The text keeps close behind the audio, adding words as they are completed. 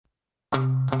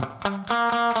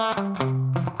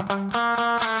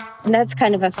And that's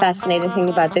kind of a fascinating thing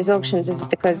about these auctions is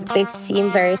because they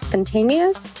seem very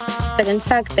spontaneous, but in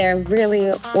fact, they're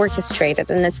really orchestrated.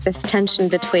 And it's this tension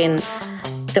between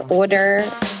the order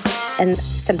and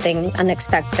something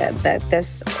unexpected, that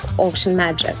this auction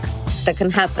magic that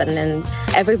can happen. And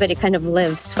everybody kind of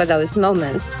lives for those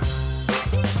moments.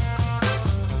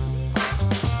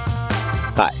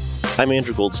 Hi, I'm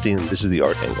Andrew Goldstein, and this is The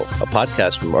Art Angle, a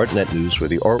podcast from ArtNet News where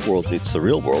the art world meets the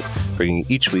real world, bringing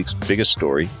each week's biggest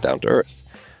story down to earth.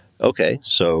 Okay,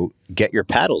 so get your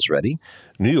paddles ready.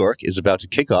 New York is about to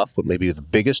kick off what may be the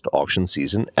biggest auction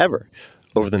season ever.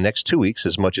 Over the next 2 weeks,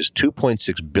 as much as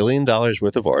 $2.6 billion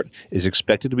worth of art is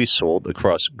expected to be sold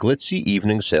across glitzy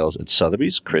evening sales at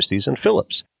Sotheby's, Christie's, and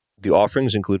Phillips. The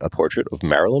offerings include a portrait of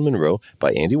Marilyn Monroe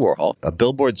by Andy Warhol, a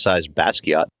billboard-sized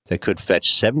Basquiat that could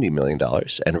fetch $70 million,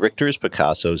 and Richter's,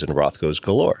 Picasso's, and Rothko's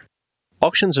galore.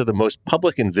 Auctions are the most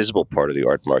public and visible part of the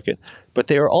art market, but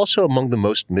they are also among the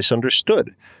most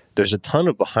misunderstood. There's a ton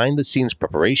of behind-the-scenes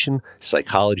preparation,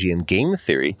 psychology, and game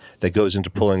theory that goes into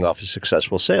pulling off a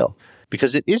successful sale,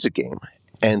 because it is a game,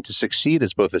 and to succeed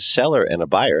as both a seller and a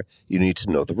buyer, you need to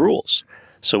know the rules.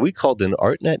 So we called in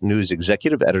ArtNet News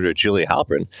executive editor Julia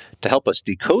Halpern to help us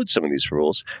decode some of these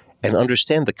rules and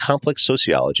understand the complex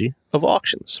sociology of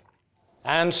auctions.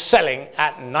 And selling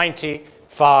at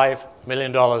 $95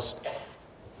 million.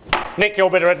 Nick,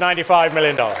 your bidder at $95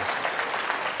 million.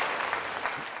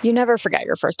 You never forget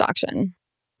your first auction.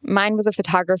 Mine was a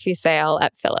photography sale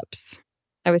at Phillips.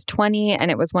 I was 20, and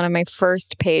it was one of my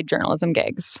first paid journalism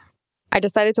gigs. I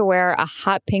decided to wear a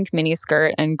hot pink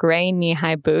miniskirt and gray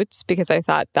knee-high boots because I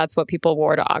thought that's what people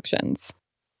wore to auctions.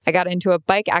 I got into a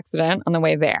bike accident on the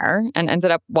way there and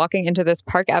ended up walking into this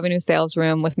Park Avenue sales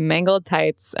room with mangled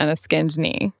tights and a skinned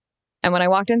knee. And when I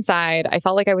walked inside, I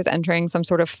felt like I was entering some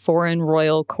sort of foreign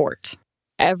royal court.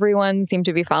 Everyone seemed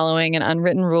to be following an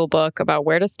unwritten rule book about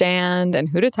where to stand and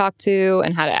who to talk to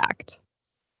and how to act.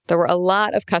 There were a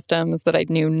lot of customs that I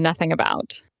knew nothing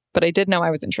about, but I did know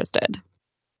I was interested.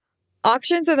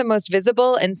 Auctions are the most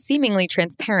visible and seemingly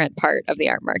transparent part of the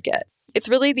art market. It's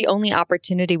really the only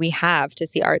opportunity we have to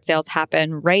see art sales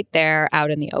happen right there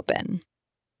out in the open.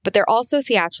 But they're also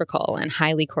theatrical and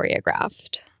highly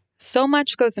choreographed. So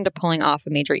much goes into pulling off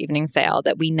a major evening sale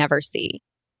that we never see.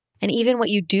 And even what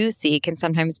you do see can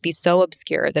sometimes be so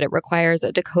obscure that it requires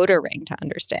a decoder ring to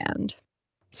understand.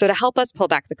 So to help us pull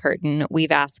back the curtain,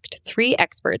 we've asked 3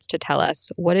 experts to tell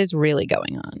us what is really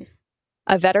going on.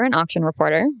 A veteran auction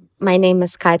reporter. My name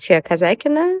is Katya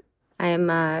Kazakina. I am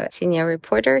a senior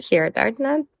reporter here at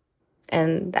ArtNet,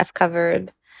 and I've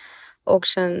covered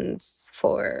auctions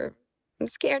for, I'm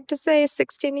scared to say,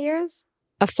 16 years.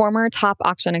 A former top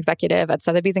auction executive at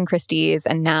Sotheby's and Christie's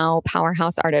and now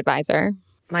powerhouse art advisor.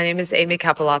 My name is Amy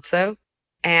Capolazzo,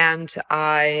 and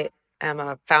I am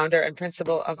a founder and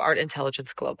principal of Art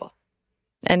Intelligence Global.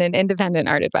 And an independent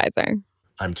art advisor.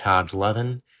 I'm Todd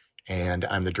Levin, and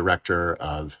I'm the director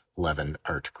of Levin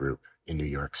Art Group in New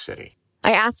York City.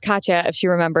 I asked Katya if she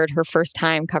remembered her first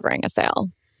time covering a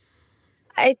sale.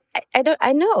 I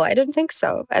don't think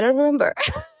so. I don't remember.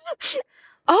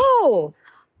 Oh,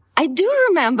 I do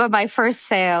remember my first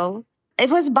sale. It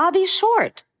was Bobby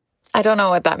Short. I don't know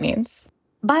what that means.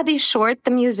 Bobby Short,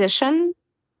 the musician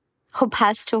who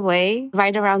passed away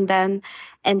right around then,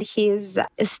 and his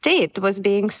estate was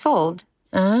being sold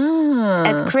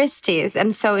at Christie's.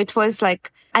 And so it was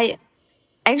like, I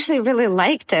actually really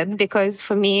liked it because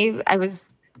for me, I was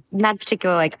not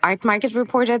particularly like art market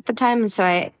reporter at the time. So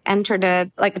I entered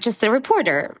it like just a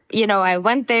reporter. You know, I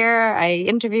went there, I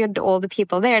interviewed all the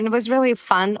people there, and it was really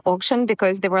fun auction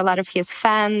because there were a lot of his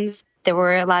fans. There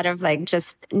were a lot of like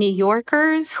just New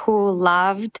Yorkers who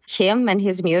loved him and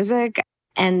his music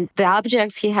and the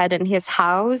objects he had in his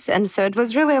house. And so it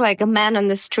was really like a man on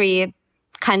the street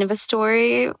kind of a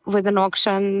story with an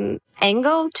auction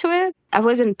angle to it. I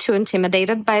wasn't too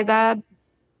intimidated by that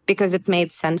because it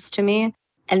made sense to me.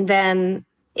 And then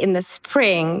in the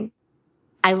spring,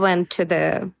 I went to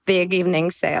the big evening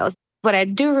sales. What I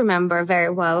do remember very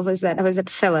well was that I was at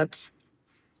Phillips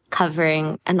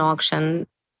covering an auction.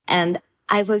 And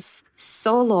I was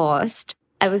so lost.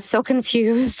 I was so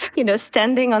confused,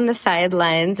 standing on the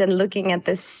sidelines and looking at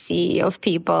this sea of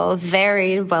people,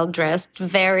 very well-dressed,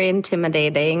 very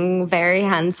intimidating, very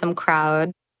handsome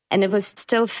crowd. And it was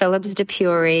still Phillips de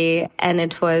Pury, and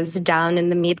it was down in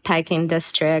the meatpacking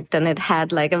district, and it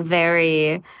had like a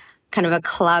very kind of a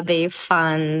clubby,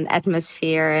 fun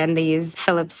atmosphere and these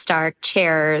Phillips Stark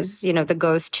chairs, the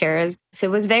ghost chairs. So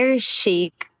it was very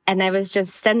chic. And I was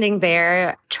just standing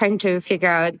there trying to figure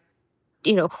out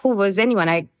who was anyone?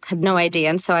 I had no idea.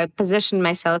 And so I positioned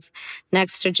myself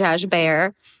next to Josh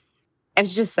Baer. I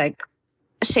was just like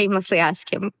shamelessly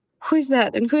ask him, who's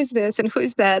that? And who's this? And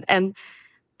who's that? And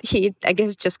he, I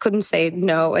guess, just couldn't say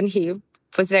no. And he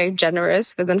was very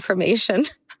generous with information.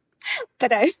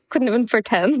 But I couldn't even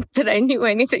pretend that I knew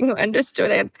anything or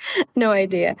understood. I had no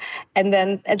idea. And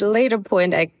then at a later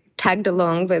point, I tagged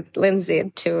along with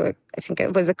Lindsay to, I think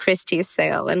it was a Christie's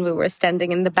sale. And we were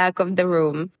standing in the back of the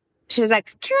room. She was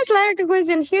like, here's Larry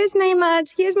Gagosian, here's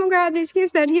Neymar, here's Mugrabis,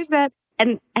 here's that.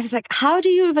 And I was like, how do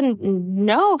you even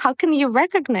know? How can you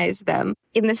recognize them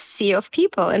in the sea of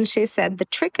people? And she said, the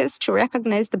trick is to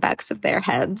recognize the backs of their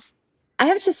heads. I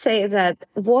have to say that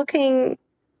walking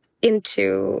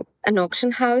into an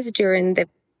auction house during the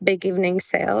big evening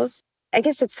sales, I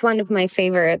guess it's one of my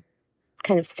favorite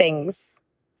kind of things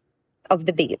of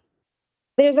the beat.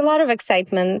 There's a lot of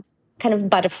excitement, kind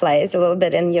of butterflies a little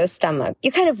bit in your stomach.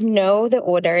 You kind of know the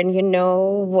order and you know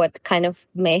what kind of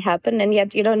may happen, and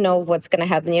yet you don't know what's going to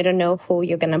happen. You don't know who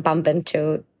you're going to bump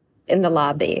into in the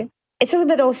lobby. It's a little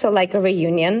bit also like a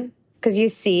reunion because you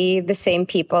see the same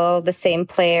people, the same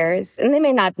players, and they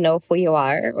may not know who you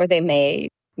are, or they may.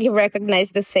 You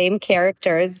recognize the same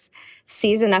characters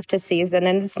season after season,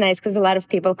 and it's nice because a lot of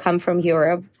people come from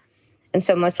Europe, and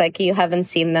so almost like you haven't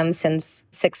seen them since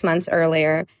 6 months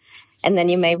earlier. And then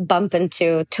you may bump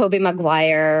into Tobey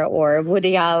Maguire or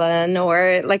Woody Allen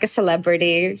or like a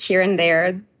celebrity here and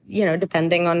there,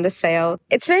 depending on the sale.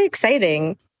 It's very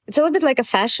exciting. It's a little bit like a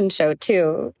fashion show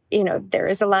too. There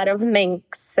is a lot of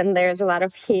minks and there's a lot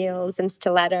of heels and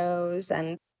stilettos,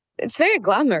 and it's very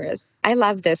glamorous. I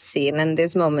love this scene and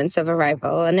these moments of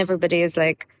arrival, and everybody is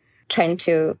like trying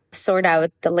to sort out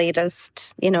the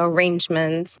latest,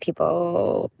 arrangements,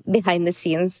 people behind the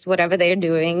scenes, whatever they're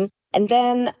doing. And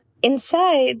then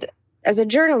inside, as a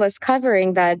journalist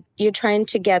covering that, you're trying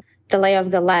to get the lay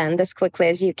of the land as quickly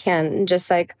as you can.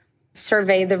 Just like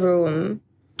survey the room,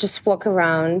 just walk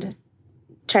around,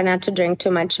 try not to drink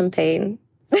too much champagne.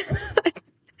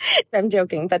 I'm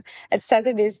joking, but at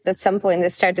Sotheby's, at some point, they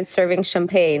started serving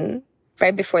champagne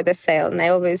right before the sale. And I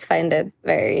always find it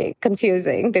very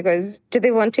confusing because do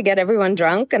they want to get everyone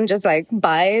drunk and just like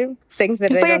buy things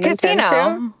that they don't intend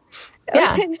to?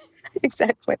 Yeah.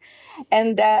 Exactly.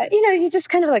 And, you just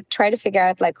kind of like try to figure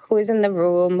out like who's in the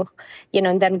room,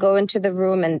 and then go into the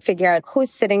room and figure out who's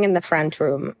sitting in the front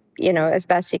room, as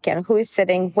best you can, who is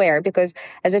sitting where. Because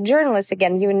as a journalist,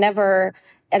 again, you're never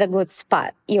at a good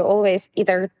spot. You're always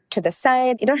either to the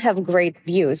side. You don't have great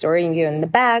views, or you're in the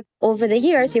back. Over the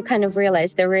years, you kind of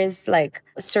realize there is like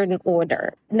a certain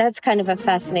order. And that's kind of a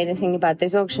fascinating thing about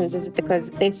these auctions, is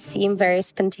because they seem very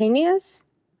spontaneous.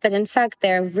 But in fact,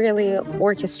 they're really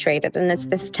orchestrated. And it's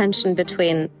this tension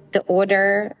between the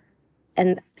order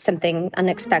and something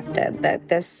unexpected, that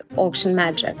this auction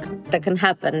magic that can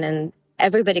happen. And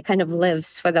everybody kind of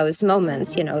lives for those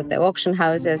moments, the auction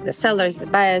houses, the sellers, the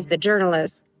buyers, the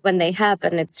journalists. When they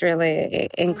happen, it's really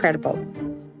incredible.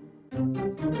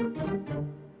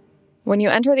 When you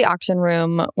enter the auction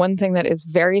room, one thing that is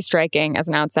very striking as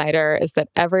an outsider is that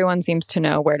everyone seems to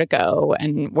know where to go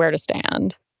and where to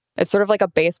stand. It's sort of like a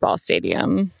baseball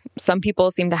stadium. Some people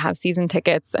seem to have season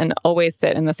tickets and always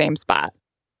sit in the same spot.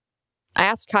 I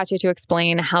asked Katya to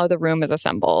explain how the room is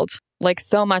assembled. Like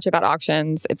so much about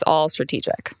auctions, it's all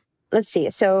strategic. Let's see.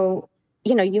 So,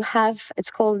 you have, it's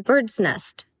called Bird's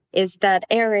Nest, is that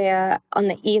area on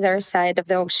the either side of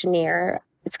the auctioneer.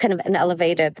 It's kind of an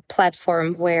elevated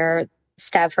platform where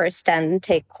staffers stand and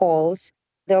take calls.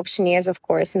 The auctioneer is, of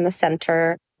course, in the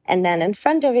center. And then in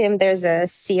front of him, there's a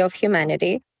sea of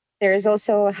humanity. There is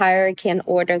also a hierarchy and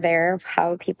order there of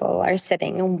how people are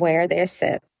sitting and where they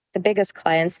sit. The biggest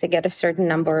clients, they get a certain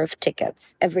number of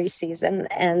tickets every season.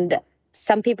 And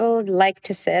some people like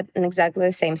to sit in exactly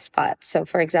the same spot. So,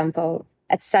 for example,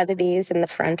 at Sotheby's in the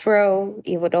front row,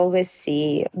 you would always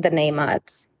see the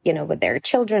Neymars, with their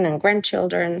children and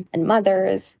grandchildren and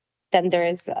mothers. Then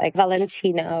there's like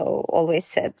Valentino always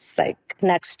sits like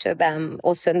next to them,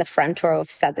 also in the front row of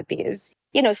Sotheby's.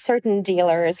 Certain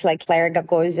dealers like Larry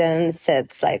Gagosian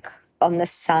sits like on the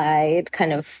side,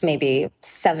 kind of maybe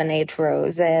 7-8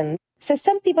 rows in. So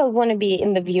some people want to be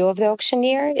in the view of the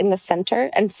auctioneer in the center,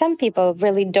 and some people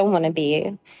really don't want to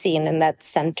be seen in that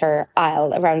center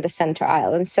aisle, around the center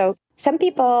aisle. And so some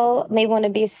people may want to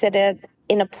be seated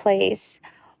in a place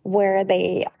where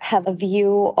they have a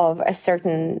view of a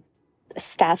certain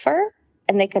staffer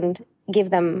and they can give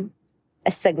them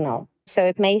a signal. So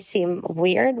it may seem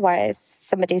weird why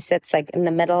somebody sits like in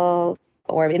the middle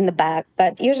or in the back,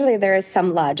 but usually there is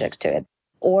some logic to it.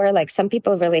 Or like some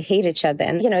people really hate each other.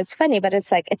 And, it's funny, but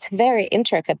it's like, it's very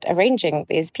intricate arranging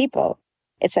these people.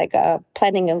 It's like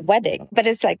planning a wedding, but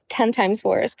it's like 10 times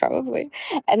worse probably.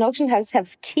 And auction houses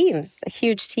have teams,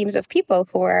 huge teams of people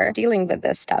who are dealing with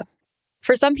this stuff.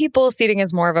 For some people, seating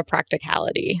is more of a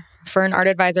practicality. For an art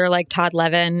advisor like Todd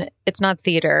Levin, it's not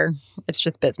theater, it's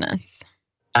just business.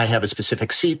 I have a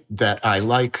specific seat that I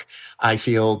like. I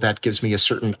feel that gives me a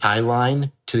certain eye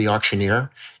line to the auctioneer.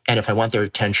 And if I want their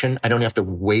attention, I don't have to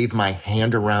wave my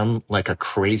hand around like a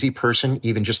crazy person,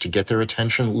 even just to get their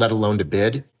attention, let alone to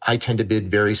bid. I tend to bid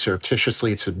very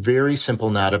surreptitiously. It's a very simple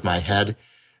nod of my head.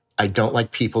 I don't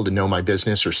like people to know my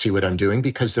business or see what I'm doing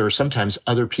because there are sometimes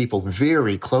other people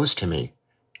very close to me,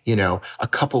 a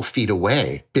couple feet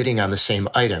away bidding on the same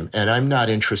item. And I'm not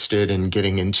interested in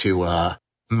getting into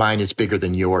mine is bigger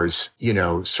than yours,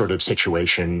 sort of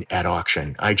situation at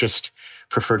auction. I just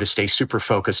prefer to stay super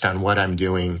focused on what I'm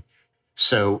doing.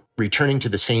 So returning to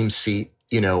the same seat,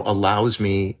 allows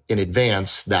me in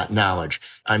advance that knowledge.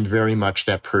 I'm very much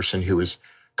that person who is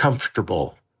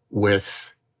comfortable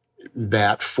with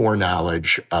that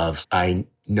foreknowledge of I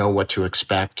know what to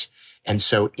expect. And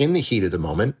so in the heat of the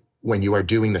moment, when you are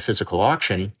doing the physical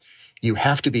auction, you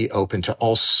have to be open to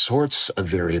all sorts of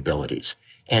variabilities.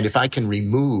 And if I can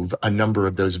remove a number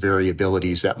of those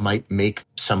variabilities that might make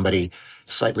somebody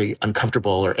slightly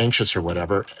uncomfortable or anxious or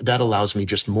whatever, that allows me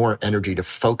just more energy to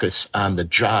focus on the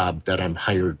job that I'm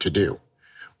hired to do,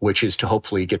 which is to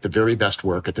hopefully get the very best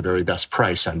work at the very best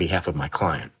price on behalf of my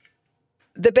client.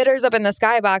 The bidders up in the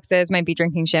skyboxes might be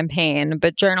drinking champagne,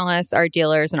 but journalists, art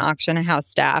dealers, and auction house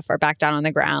staff are back down on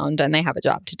the ground and they have a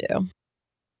job to do.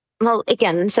 Well,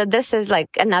 again, so this is like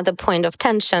another point of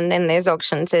tension in these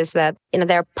auctions is that,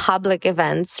 they're public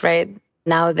events, right?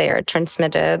 Now they're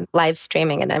transmitted, live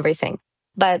streaming and everything.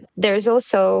 But there's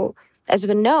also, as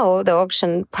we know, the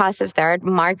auction process, the art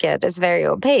market is very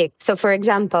opaque. So, for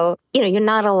example, you're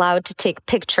not allowed to take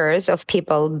pictures of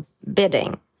people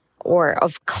bidding or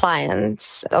of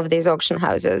clients of these auction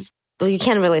houses. You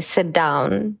can't really sit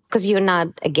down because you're not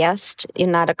a guest, you're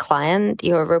not a client,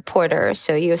 you're a reporter,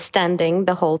 so you're standing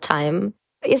the whole time.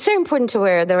 It's very important to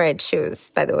wear the right shoes,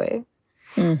 by the way.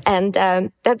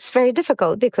 And that's very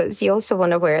difficult because you also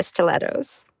want to wear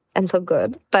stilettos and look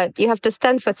good, but you have to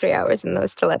stand for 3 hours in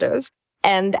those stilettos.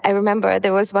 And I remember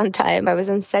there was one time I was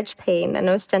in such pain and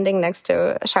I was standing next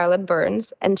to Charlotte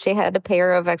Burns and she had a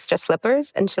pair of extra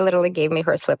slippers and she literally gave me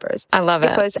her slippers. I love it.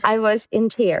 Because I was in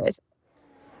tears.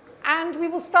 And we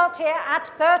will start here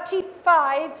at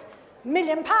 £35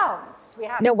 million.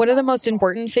 Now, one of the most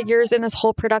important figures in this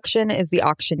whole production is the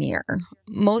auctioneer.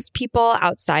 Most people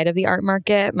outside of the art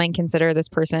market might consider this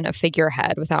person a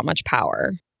figurehead without much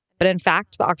power. But in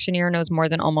fact, the auctioneer knows more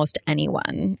than almost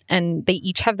anyone. And they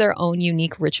each have their own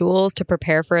unique rituals to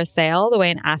prepare for a sale the way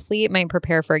an athlete might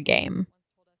prepare for a game.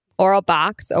 Oral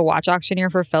Box, a watch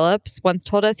auctioneer for Philips, once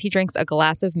told us he drinks a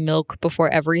glass of milk before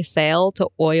every sale to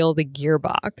oil the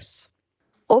gearbox.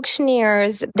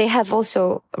 Auctioneers, they have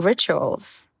also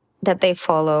rituals that they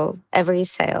follow every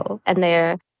sale, and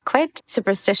they're quite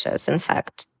superstitious, in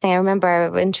fact. I remember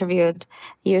I interviewed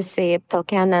UC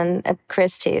Pilcanen at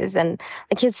Christie's, and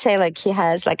he'd say he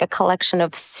has a collection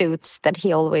of suits that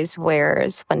he always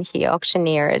wears when he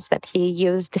auctioneers, that he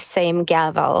used the same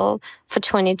gavel for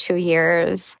 22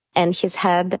 years. And he's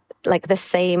had the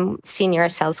same senior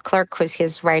sales clerk who's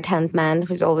his right-hand man,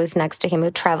 who's always next to him,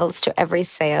 who travels to every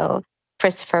sale.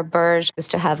 Christopher Burge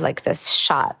used to have this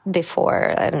shot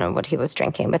before, I don't know what he was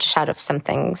drinking, but a shot of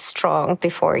something strong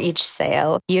before each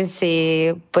sale.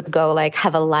 UC would go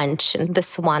have a lunch in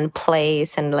this one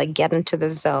place and get into the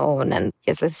zone. And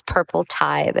he has this purple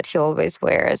tie that he always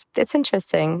wears. It's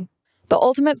interesting. The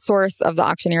ultimate source of the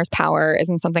auctioneer's power is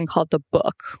in something called the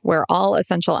book, where all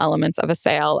essential elements of a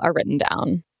sale are written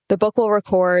down. The book will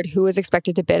record who is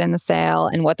expected to bid in the sale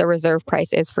and what the reserve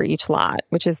price is for each lot,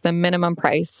 which is the minimum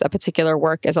price a particular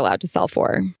work is allowed to sell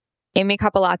for. Amy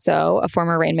Capolazzo, a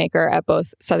former rainmaker at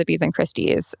both Sotheby's and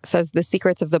Christie's, says the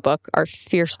secrets of the book are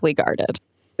fiercely guarded.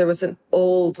 There was an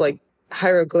old,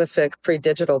 hieroglyphic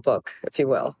pre-digital book, if you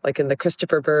will, in the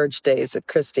Christopher Burge days at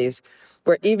Christie's,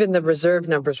 where even the reserve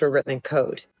numbers were written in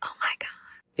code. Oh my God.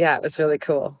 Yeah, it was really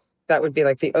cool. That would be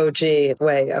the OG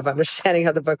way of understanding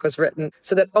how the book was written,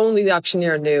 so that only the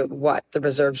auctioneer knew what the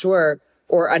reserves were,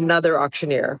 or another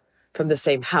auctioneer from the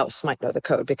same house might know the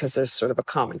code because there's sort of a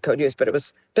common code used, but it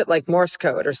was a bit like Morse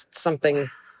code or something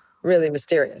really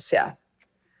mysterious. Yeah.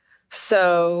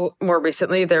 So more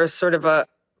recently, there's sort of a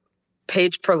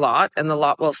page per lot, and the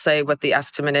lot will say what the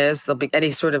estimate is. There'll be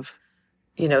any sort of,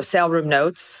 sale room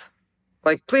notes.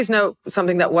 Please note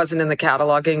something that wasn't in the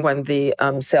cataloging when the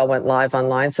sale went live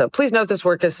online. So please note this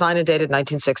work is signed and dated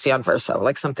 1960 on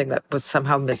Verso, something that was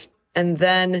somehow missed. And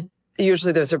then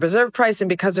Usually there's a reserve price, and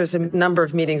because there's a number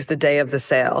of meetings the day of the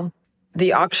sale,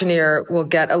 the auctioneer will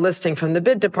get a listing from the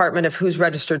bid department of who's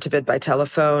registered to bid by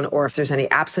telephone, or if there's any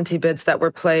absentee bids that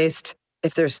were placed,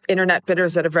 if there's internet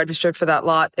bidders that have registered for that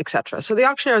lot, etc. So the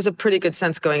auctioneer has a pretty good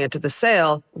sense going into the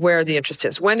sale where the interest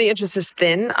is. When the interest is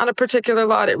thin on a particular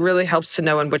lot, it really helps to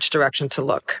know in which direction to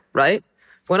look, right?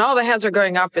 When all the hands are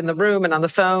going up in the room and on the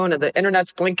phone and the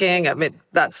internet's blinking, I mean,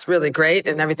 that's really great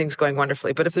and everything's going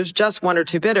wonderfully. But if there's just one or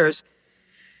two bidders,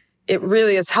 it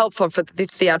really is helpful for the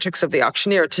theatrics of the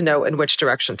auctioneer to know in which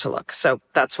direction to look. So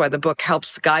that's why the book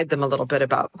helps guide them a little bit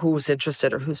about who's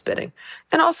interested or who's bidding.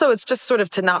 And also it's just sort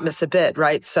of to not miss a bid,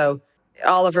 right? So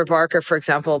Oliver Barker, for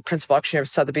example, principal auctioneer of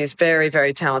Sotheby's, very,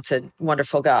 very talented,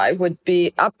 wonderful guy, would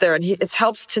be up there. And it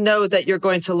helps to know that you're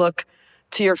going to look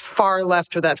to your far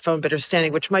left where that phone bidder is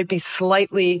standing, which might be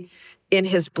slightly in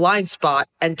his blind spot,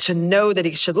 and to know that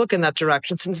he should look in that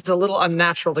direction, since it's a little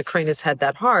unnatural to crane his head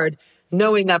that hard.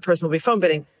 Knowing that person will be phone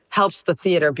bidding helps the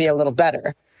theater be a little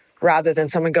better rather than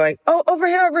someone going, oh, over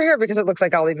here, because it looks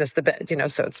like Ollie missed the bid,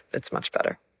 so it's much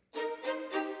better.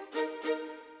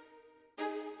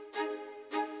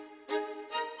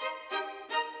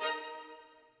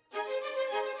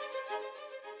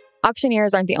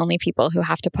 Auctioneers aren't the only people who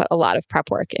have to put a lot of prep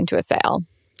work into a sale.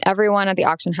 Everyone at the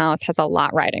auction house has a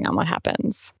lot riding on what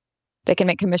happens. They can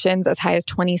make commissions as high as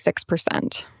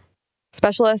 26%.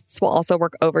 Specialists will also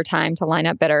work overtime to line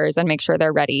up bidders and make sure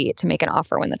they're ready to make an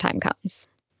offer when the time comes.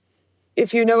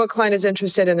 If you know a client is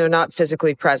interested and they're not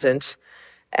physically present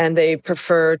and they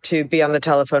prefer to be on the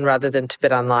telephone rather than to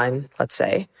bid online, let's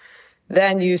say,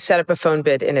 then you set up a phone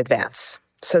bid in advance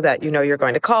so that you're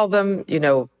going to call them,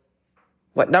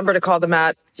 what number to call them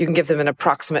at. You can give them an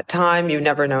approximate time. You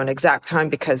never know an exact time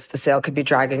because the sale could be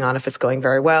dragging on if it's going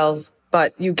very well.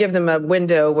 But you give them a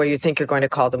window where you think you're going to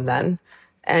call them then.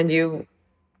 And you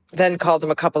then call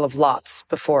them a couple of lots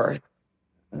before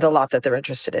the lot that they're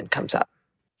interested in comes up.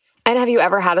 And have you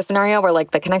ever had a scenario where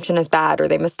the connection is bad or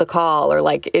they missed the call,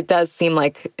 or it does seem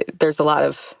like there's a lot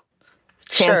of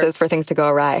chances for things to go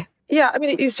awry? Yeah, I mean,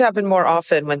 it used to happen more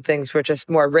often when things were just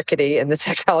more rickety in the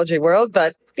technology world.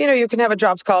 But, you can have a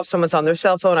dropped call if someone's on their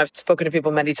cell phone. I've spoken to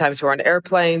people many times who are on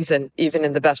airplanes, and even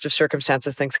in the best of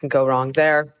circumstances, things can go wrong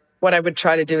there. What I would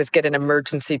try to do is get an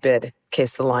emergency bid in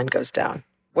case the line goes down.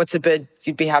 What's a bid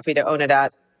you'd be happy to own it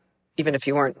at, even if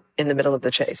you weren't in the middle of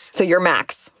the chase? So your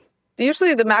max.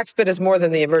 Usually the max bid is more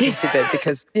than the emergency bid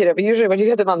because, usually when you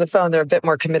get them on the phone, they're a bit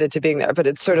more committed to being there. But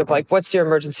it's sort of like, what's your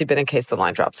emergency bid in case the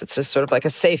line drops? It's just sort of like a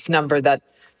safe number that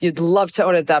you'd love to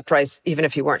own at that price, even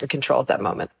if you weren't in control at that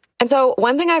moment. And so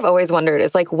one thing I've always wondered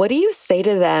is what do you say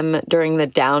to them during the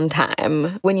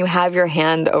downtime when you have your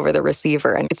hand over the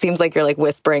receiver and it seems like you're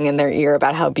whispering in their ear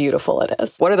about how beautiful it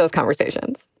is? What are those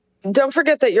conversations? Don't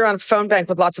forget that you're on a phone bank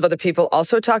with lots of other people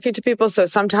also talking to people. So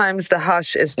sometimes the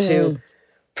hush is to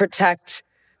protect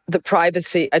the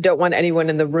privacy. I don't want anyone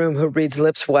in the room who reads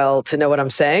lips well to know what I'm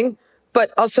saying.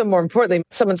 But also, more importantly,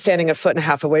 someone standing a foot and a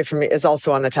half away from me is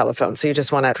also on the telephone. So you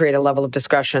just want to create a level of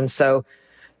discretion so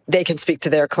they can speak to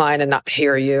their client and not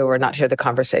hear you or not hear the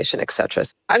conversation, etc.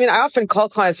 I mean, I often call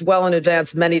clients well in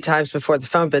advance many times before the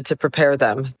phone bid to prepare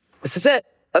them. This is it.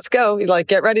 Let's go.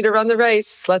 Get ready to run the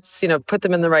race. Let's, put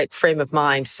them in the right frame of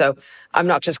mind. So I'm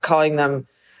not just calling them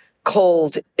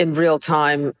cold in real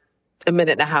time a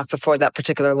minute and a half before that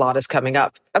particular lot is coming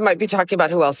up. I might be talking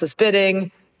about who else is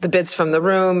bidding, the bids from the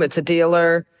room. It's a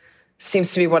dealer.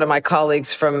 Seems to be one of my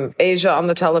colleagues from Asia on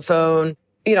the telephone.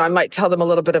 I might tell them a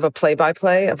little bit of a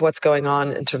play-by-play of what's going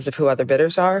on in terms of who other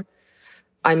bidders are.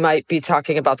 I might be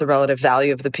talking about the relative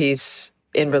value of the piece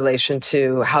in relation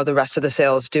to how the rest of the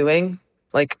sale is doing.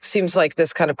 Seems like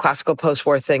this kind of classical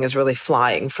post-war thing is really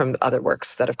flying from other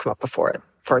works that have come up before it,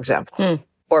 for example.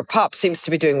 Or pop seems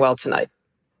to be doing well tonight.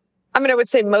 I mean, I would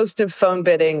say most of phone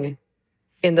bidding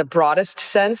in the broadest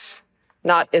sense,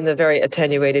 not in the very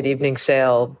attenuated evening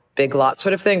sale, big lot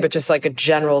sort of thing, but just a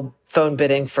general phone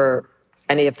bidding for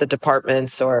any of the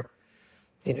departments, or,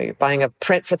 you're buying a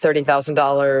print for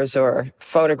 $30,000 or a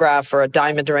photograph or a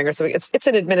diamond ring or something. It's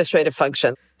an administrative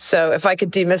function. So if I could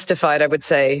demystify it, I would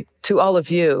say to all of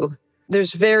you,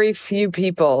 there's very few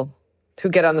people who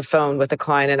get on the phone with a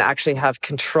client and actually have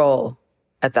control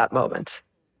at that moment.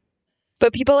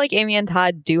 But people like Amy and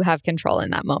Todd do have control in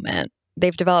that moment.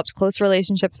 They've developed close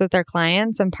relationships with their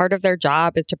clients, and part of their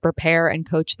job is to prepare and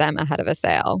coach them ahead of a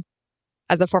sale.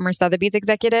 As a former Sotheby's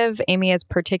executive, Amy is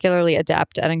particularly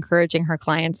adept at encouraging her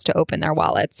clients to open their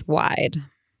wallets wide.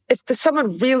 If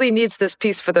someone really needs this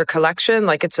piece for their collection,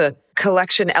 it's a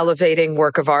collection elevating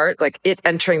work of art, like it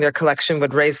entering their collection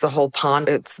would raise the whole pond.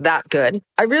 It's that good.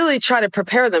 I really try to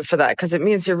prepare them for that because it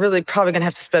means you're really probably going to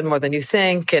have to spend more than you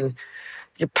think, and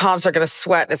your palms are going to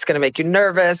sweat and it's going to make you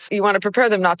nervous. You want to prepare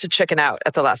them not to chicken out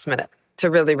at the last minute, to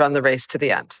really run the race to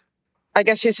the end. I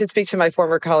guess you should speak to my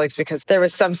former colleagues because there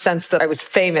was some sense that I was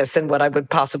famous in what I would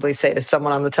possibly say to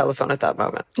someone on the telephone at that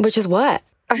moment. Which is what?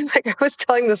 I was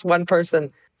telling this one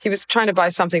person, he was trying to buy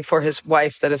something for his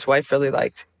wife that his wife really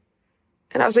liked.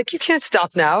 And I was like, you can't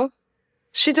stop now.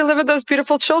 She delivered those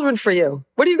beautiful children for you.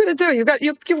 What are you going to do?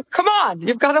 You come on.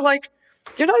 You've got to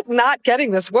you're not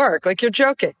getting this work. Like, you're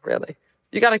joking, really.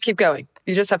 You got to keep going.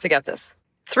 You just have to get this.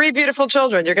 3 beautiful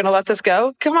children. You're going to let this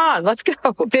go? Come on, let's go.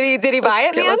 Did he buy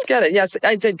it, man? Let's get it. Yes,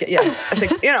 I did. I was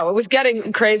like, it was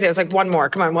getting crazy. I was like, one more.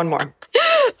 Come on, one more.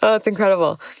 Oh, that's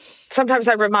incredible. Sometimes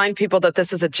I remind people that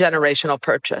this is a generational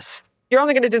purchase. You're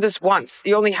only going to do this once.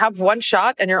 You only have one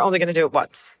shot and you're only going to do it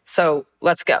once. So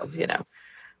let's go,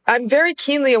 I'm very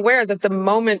keenly aware that the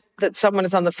moment that someone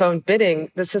is on the phone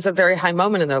bidding, this is a very high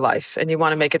moment in their life and you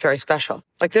want to make it very special.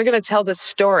 Like, they're going to tell this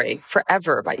story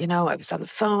forever about, I was on the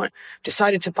phone,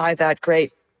 decided to buy that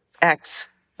great X,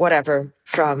 whatever,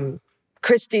 from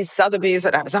Christie's Sotheby's,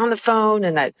 and I was on the phone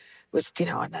and I was,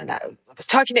 and then I was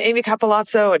talking to Amy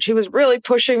Capolazzo and she was really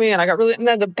pushing me and and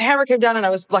then the hammer came down and I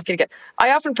was lucky to get.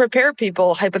 I often prepare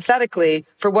people hypothetically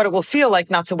for what it will feel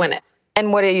like not to win it.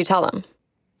 And what do you tell them?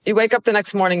 You wake up the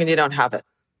next morning and you don't have it.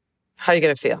 How are you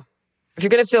going to feel? If you're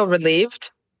going to feel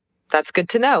relieved, that's good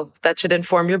to know. That should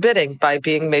inform your bidding by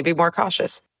being maybe more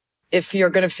cautious. If you're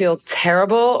going to feel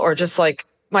terrible or just like,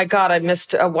 my God, I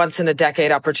missed a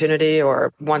once-in-a-decade opportunity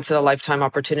or once-in-a-lifetime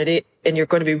opportunity, and you're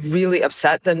going to be really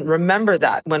upset, then remember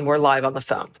that when we're live on the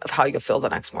phone of how you'll feel the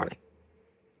next morning.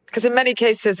 Because in many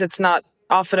cases, it's not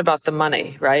often about the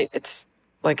money, right? It's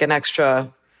like an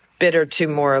extra bid or two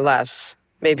more or less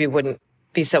maybe wouldn't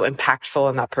be so impactful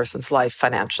in that person's life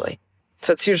financially.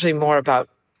 So it's usually more about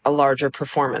a larger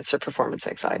performance or performance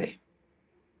anxiety.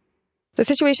 The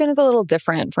situation is a little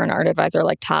different for an art advisor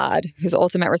like Todd, whose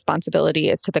ultimate responsibility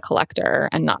is to the collector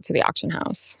and not to the auction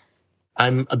house.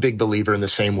 I'm a big believer in the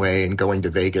same way in going to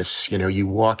Vegas. You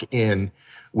walk in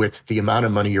with the amount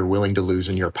of money you're willing to lose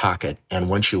in your pocket. And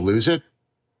once you lose it,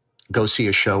 go see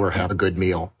a show or have a good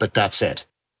meal. But that's it.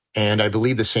 And I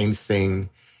believe the same thing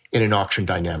in an auction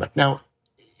dynamic. Now,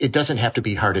 it doesn't have to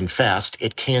be hard and fast.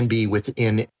 It can be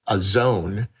within a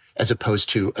zone as opposed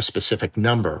to a specific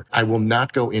number. I will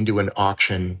not go into an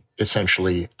auction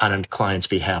essentially on a client's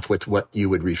behalf with what you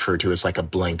would refer to as like a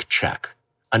blank check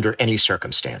under any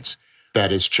circumstance.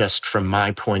 That is just, from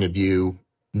my point of view,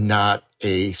 not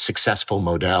a successful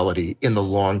modality in the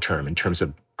long term in terms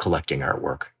of collecting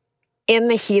artwork. In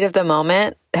the heat of the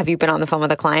moment, have you been on the phone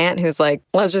with a client who's like,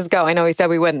 let's just go. I know we said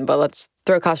we wouldn't, but let's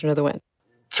throw caution to the wind.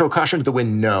 Throw caution to the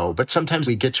wind, no. But sometimes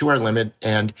we get to our limit,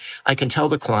 and I can tell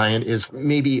the client is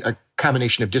maybe a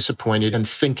combination of disappointed and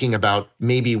thinking about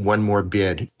maybe one more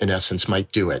bid, in essence,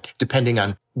 might do it, depending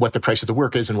on what the price of the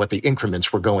work is and what the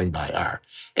increments we're going by are.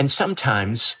 And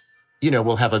sometimes,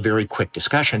 we'll have a very quick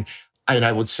discussion. And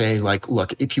I would say,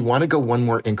 look, if you want to go one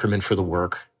more increment for the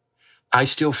work, I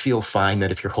still feel fine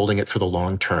that if you're holding it for the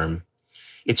long term,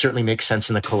 it certainly makes sense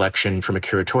in the collection from a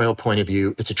curatorial point of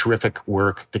view. It's a terrific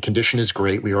work. The condition is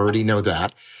great. We already know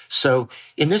that. So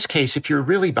in this case, if you're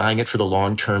really buying it for the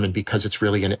long term and because it's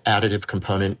really an additive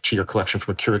component to your collection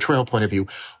from a curatorial point of view,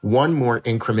 one more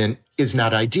increment is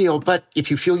not ideal. But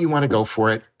if you feel you want to go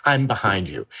for it, I'm behind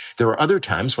you. There are other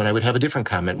times when I would have a different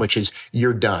comment, which is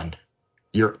you're done.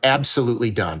 You're absolutely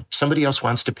done. Somebody else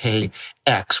wants to pay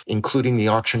X, including the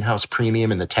auction house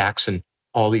premium and the tax and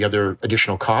all the other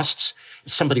additional costs.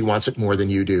 Somebody wants it more than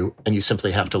you do, and you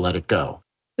simply have to let it go.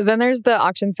 Then there's the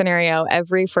auction scenario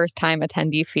every first-time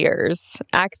attendee fears,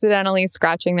 accidentally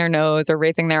scratching their nose or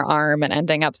raising their arm and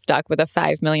ending up stuck with a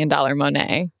 $5 million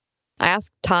Monet. I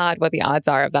asked Todd what the odds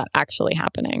are of that actually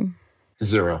happening.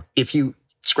 0. If you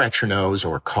scratch your nose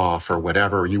or cough or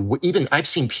whatever, I've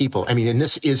seen people, and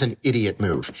this is an idiot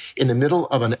move, in the middle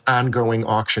of an ongoing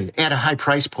auction at a high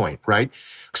price point, right?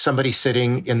 Somebody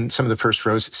sitting in some of the first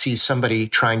rows sees somebody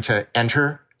trying to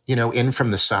enter, in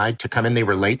from the side to come in. They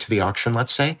were late to the auction,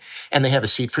 let's say, and they have a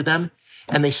seat for them,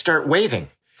 and they start waving.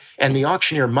 And the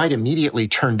auctioneer might immediately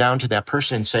turn down to that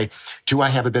person and say, do I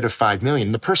have a bid of $5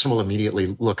 million? The person will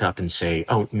immediately look up and say,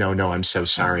 oh, no, I'm so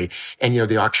sorry. And,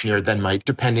 the auctioneer then might,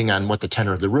 depending on what the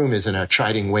tenor of the room is, in a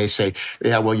chiding way say,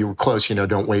 yeah, well, you were close,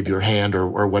 don't wave your hand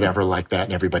or whatever like that.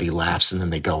 And everybody laughs and then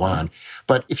they go on.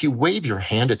 But if you wave your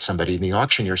hand at somebody and the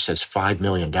auctioneer says $5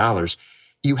 million,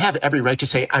 you have every right to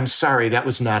say, I'm sorry, that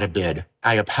was not a bid.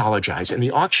 I apologize. And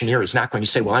the auctioneer is not going to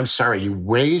say, well, I'm sorry, you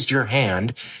raised your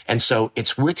hand, and so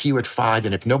it's with you at 5,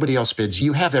 and if nobody else bids,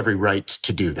 you have every right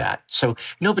to do that. So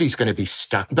nobody's going to be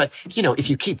stuck. But, if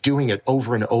you keep doing it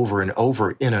over and over and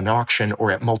over in an auction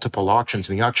or at multiple auctions,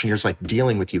 and the auctioneer's like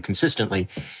dealing with you consistently,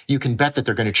 you can bet that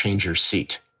they're going to change your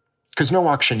seat. Because no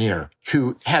auctioneer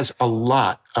who has a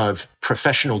lot of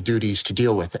professional duties to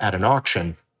deal with at an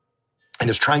auction and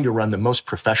is trying to run the most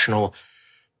professional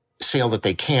sale that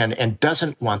they can and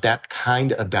doesn't want that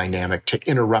kind of dynamic to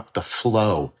interrupt the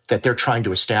flow that they're trying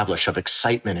to establish of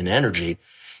excitement and energy.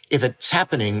 If it's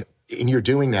happening and you're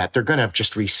doing that, they're going to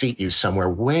just reseat you somewhere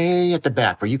way at the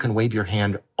back where you can wave your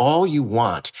hand all you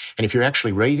want. And if you're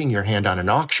actually waving your hand on an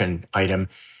auction item,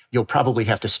 you'll probably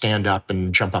have to stand up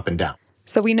and jump up and down.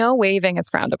 So we know waving is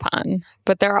frowned upon,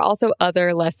 but there are also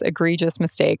other less egregious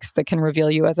mistakes that can reveal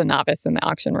you as a novice in the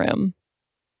auction room.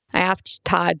 I asked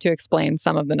Todd to explain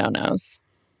some of the no-nos.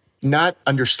 Not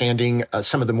understanding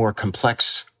some of the more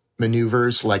complex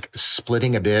maneuvers like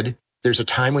splitting a bid. There's a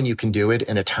time when you can do it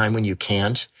and a time when you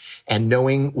can't. And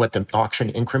knowing what the auction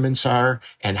increments are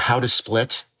and how to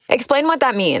split. Explain what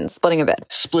that means, splitting a bid.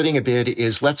 Splitting a bid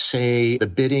is, let's say the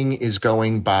bidding is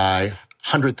going by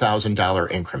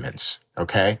 $100,000 increments,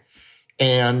 okay?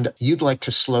 And you'd like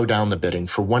to slow down the bidding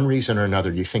for one reason or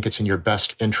another. You think it's in your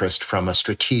best interest from a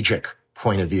strategic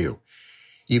point of view.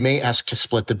 You may ask to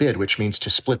split the bid, which means to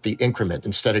split the increment.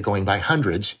 Instead of going by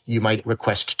hundreds, you might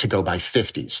request to go by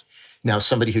 50s. Now,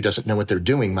 somebody who doesn't know what they're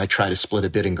doing might try to split a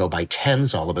bid and go by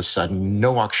 10s all of a sudden.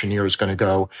 No auctioneer is going to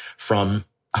go from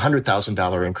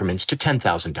 $100,000 increments to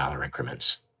 $10,000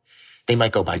 increments. They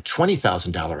might go by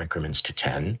 $20,000 increments to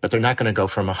 10, but they're not going to go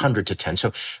from 100 to 10.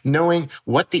 So knowing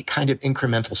what the kind of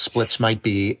incremental splits might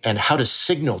be and how to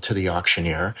signal to the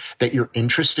auctioneer that you're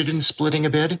interested in splitting a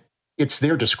bid, it's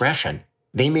their discretion.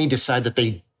 They may decide that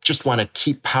they just want to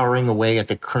keep powering away at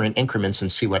the current increments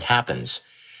and see what happens.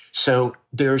 So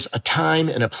there's a time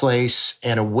and a place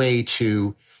and a way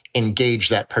to engage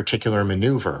that particular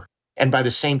maneuver. And by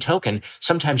the same token,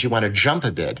 sometimes you want to jump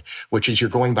a bid, which is you're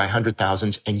going by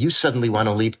 100,000s and you suddenly want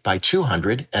to leap by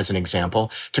 200, as an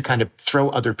example, to kind of throw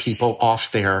other people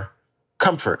off their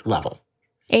comfort level.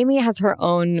 Amy has her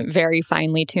own very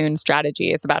finely tuned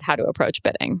strategies about how to approach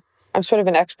bidding. I'm sort of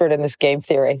an expert in this game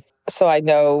theory. So I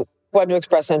know when to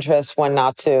express interest, when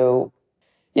not to.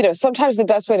 Sometimes the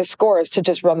best way to score is to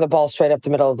just run the ball straight up the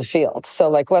middle of the field. So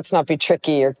let's not be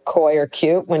tricky or coy or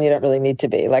cute when you don't really need to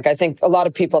be. I think a lot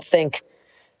of people think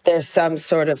there's some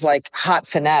sort of hot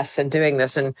finesse in doing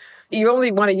this. And you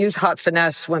only want to use hot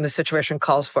finesse when the situation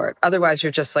calls for it. Otherwise,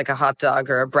 you're just like a hot dog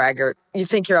or a braggart. You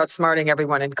think you're outsmarting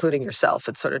everyone, including yourself.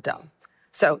 It's sort of dumb.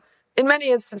 So in many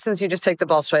instances, you just take the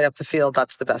ball straight up the field.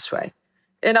 That's the best way.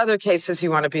 In other cases, you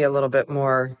want to be a little bit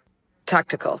more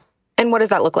tactical. And what does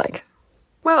that look like?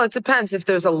 Well, it depends. If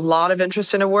there's a lot of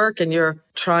interest in a work and you're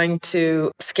trying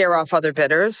to scare off other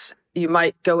bidders, you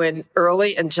might go in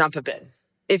early and jump a bid.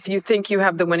 If you think you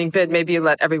have the winning bid, maybe you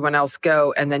let everyone else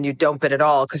go and then you don't bid at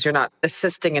all because you're not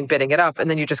assisting in bidding it up,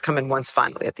 and then you just come in once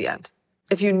finally at the end.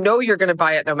 If you know you're going to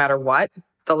buy it no matter what,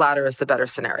 the latter is the better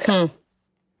scenario.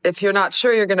 If you're not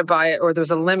sure you're going to buy it or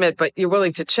there's a limit, but you're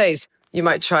willing to chase, you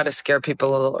might try to scare people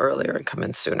a little earlier and come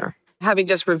in sooner. Having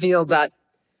just revealed that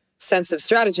sense of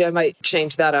strategy, I might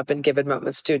change that up in given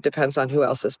moments too. It depends on who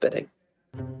else is bidding.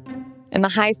 In the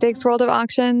high-stakes world of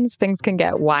auctions, things can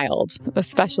get wild,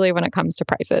 especially when it comes to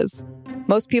prices.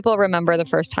 Most people remember the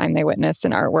first time they witnessed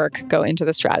an artwork go into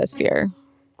the stratosphere.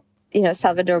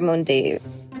 Salvador Mundi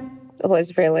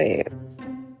was really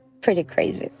pretty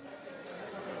crazy.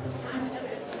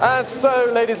 And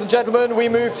so, ladies and gentlemen, we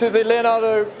move to the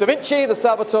Leonardo da Vinci, the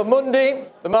Salvator Mundi,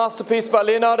 the masterpiece by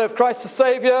Leonardo of Christ the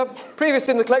Saviour,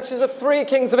 previously in the collections of 3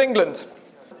 kings of England,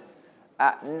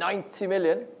 at 90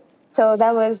 million. So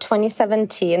that was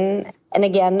 2017. And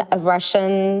again, a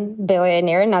Russian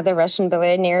billionaire, another Russian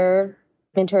billionaire,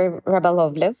 Dmitry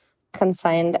Rabolovlev,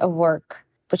 consigned a work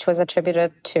which was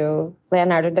attributed to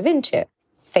Leonardo da Vinci,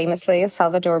 famously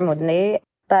Salvador Mundi.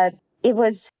 But it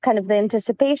was kind of the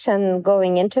anticipation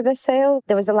going into the sale.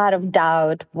 There was a lot of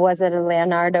doubt. Was it a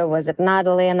Leonardo? Was it not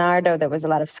a Leonardo? There was a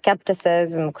lot of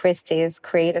skepticism. Christie's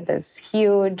created this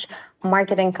huge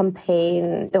marketing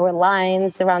campaign. There were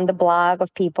lines around the blog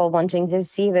of people wanting to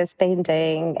see this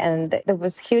painting, and there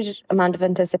was a huge amount of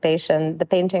anticipation. The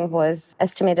painting was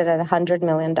estimated at $100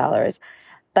 million.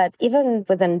 But even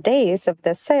within days of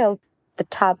the sale, the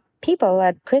top people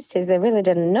at Christie's, they really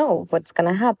didn't know what's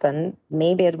going to happen.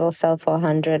 Maybe it will sell for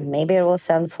 100, maybe it will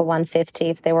sell for 150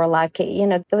 if they were lucky.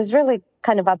 It was really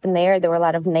kind of up in the air. There were a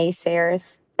lot of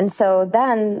naysayers. And so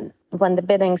then when the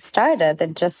bidding started,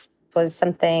 it just was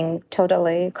something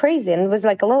totally crazy. And it was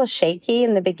like a little shaky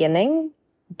in the beginning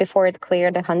before it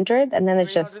cleared 100, and then it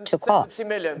just took off,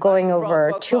 going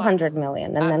over 200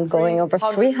 million and then going over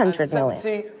 300 million.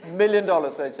 $70 million,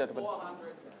 ladies and gentlemen.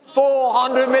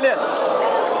 400 million.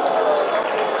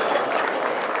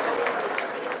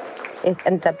 It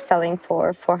ended up selling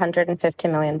for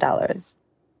 $450 million.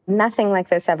 Nothing like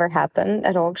this ever happened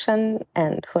at auction,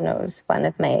 and who knows when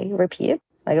it may repeat.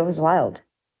 Like, it was wild.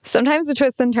 Sometimes the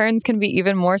twists and turns can be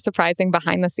even more surprising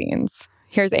behind the scenes.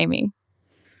 Here's Amy.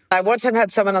 I one time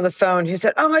had someone on the phone who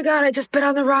said, "Oh my God, I just bid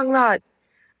on the wrong lot.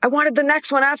 I wanted the next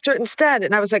one after it instead."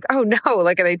 And I was like, oh no,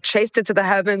 like they chased it to the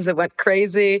heavens. It went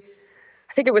crazy.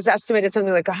 I think it was estimated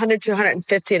something like 100 to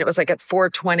 150, and it was like at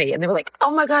 420. And they were like,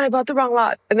 "Oh my God, I bought the wrong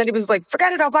lot." And then he was like,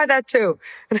 "Forget it, I'll buy that too."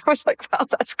 And I was like, wow,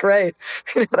 that's great.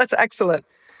 That's excellent.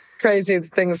 Crazy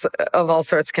things of all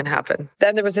sorts can happen.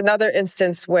 Then there was another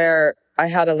instance where I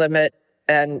had a limit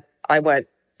and I went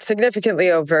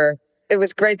significantly over. It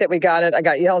was great that we got it. I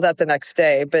got yelled at the next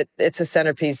day, but it's a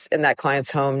centerpiece in that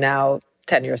client's home now,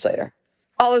 10 years later.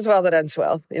 All is well that ends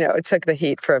well. It took the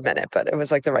heat for a minute, but it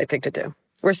was like the right thing to do.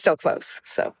 We're still close.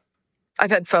 So I've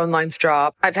had phone lines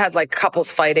drop. I've had like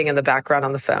couples fighting in the background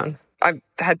on the phone. I've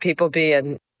had people be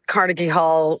in Carnegie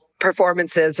Hall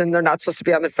performances and they're not supposed to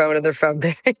be on their phone and their phone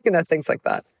being, things like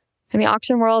that. In the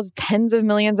auction world, tens of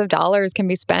millions of dollars can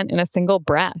be spent in a single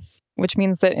breath, which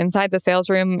means that inside the sales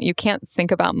room, you can't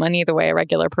think about money the way a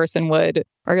regular person would,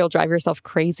 or you'll drive yourself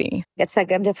crazy. It's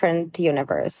like a different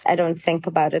universe. I don't think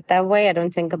about it that way. I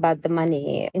don't think about the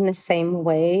money in the same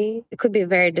way. It could be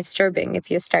very disturbing if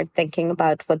you start thinking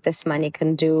about what this money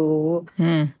can do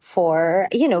for,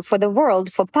 for the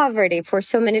world, for poverty, for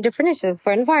so many different issues,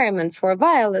 for environment, for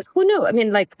violence. Who knew? I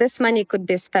mean, like, this money could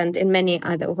be spent in many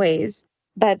other ways.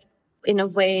 But in a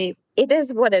way, it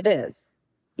is what it is,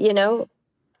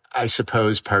 I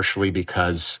suppose partially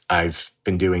because I've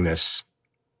been doing this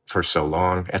for so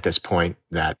long at this point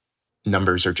that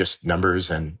numbers are just numbers,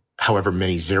 and however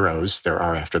many zeros there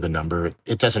are after the number,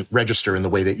 it doesn't register in the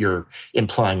way that you're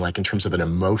implying, like in terms of an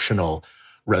emotional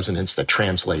resonance that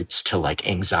translates to like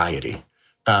anxiety.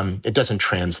 It doesn't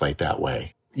translate that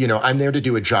way. I'm there to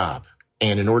do a job.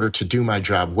 And in order to do my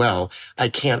job well, I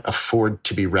can't afford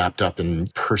to be wrapped up in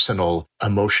personal,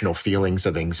 emotional feelings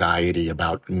of anxiety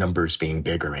about numbers being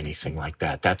big or anything like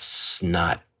that. That's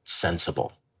not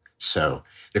sensible. So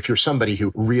if you're somebody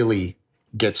who really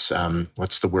gets,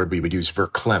 what's the word we would use,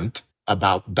 verklempt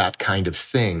about that kind of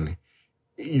thing,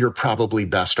 you're probably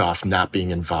best off not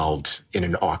being involved in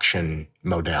an auction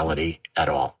modality at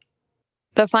all.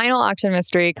 The final auction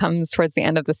mystery comes towards the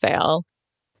end of the sale.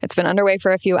 It's been underway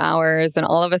for a few hours, and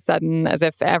all of a sudden, as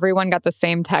if everyone got the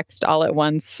same text all at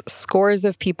once, scores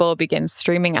of people begin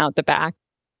streaming out the back,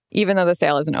 even though the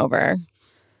sale isn't over.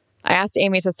 I asked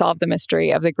Amy to solve the mystery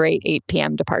of the great 8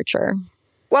 p.m. departure.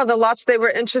 Well, the lots they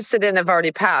were interested in have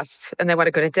already passed, and they want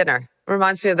to go to dinner.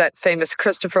 Reminds me of that famous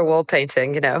Christopher Wool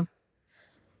painting,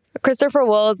 Christopher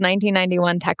Wool's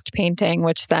 1991 text painting,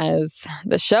 which says,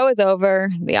 "The show is over.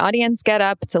 The audience get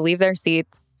up to leave their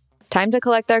seats. Time to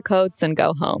collect their coats and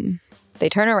go home." They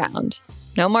turn around.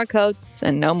 No more coats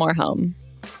and no more home.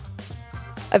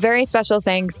 A very special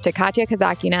thanks to Katya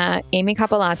Kazakina, Amy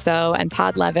Capolazzo, and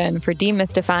Todd Levin for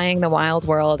demystifying the wild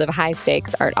world of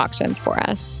high-stakes art auctions for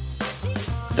us.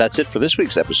 That's it for this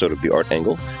week's episode of The Art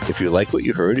Angle. If you like what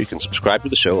you heard, you can subscribe to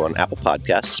the show on Apple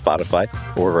Podcasts, Spotify,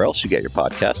 or wherever else you get your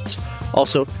podcasts.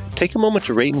 Also, take a moment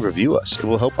to rate and review us. It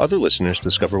will help other listeners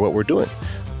discover what we're doing.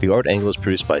 The Art Angle is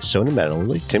produced by Sona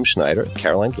Manoli, Tim Schneider, and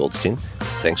Caroline Goldstein.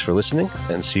 Thanks for listening,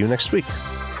 and see you next week.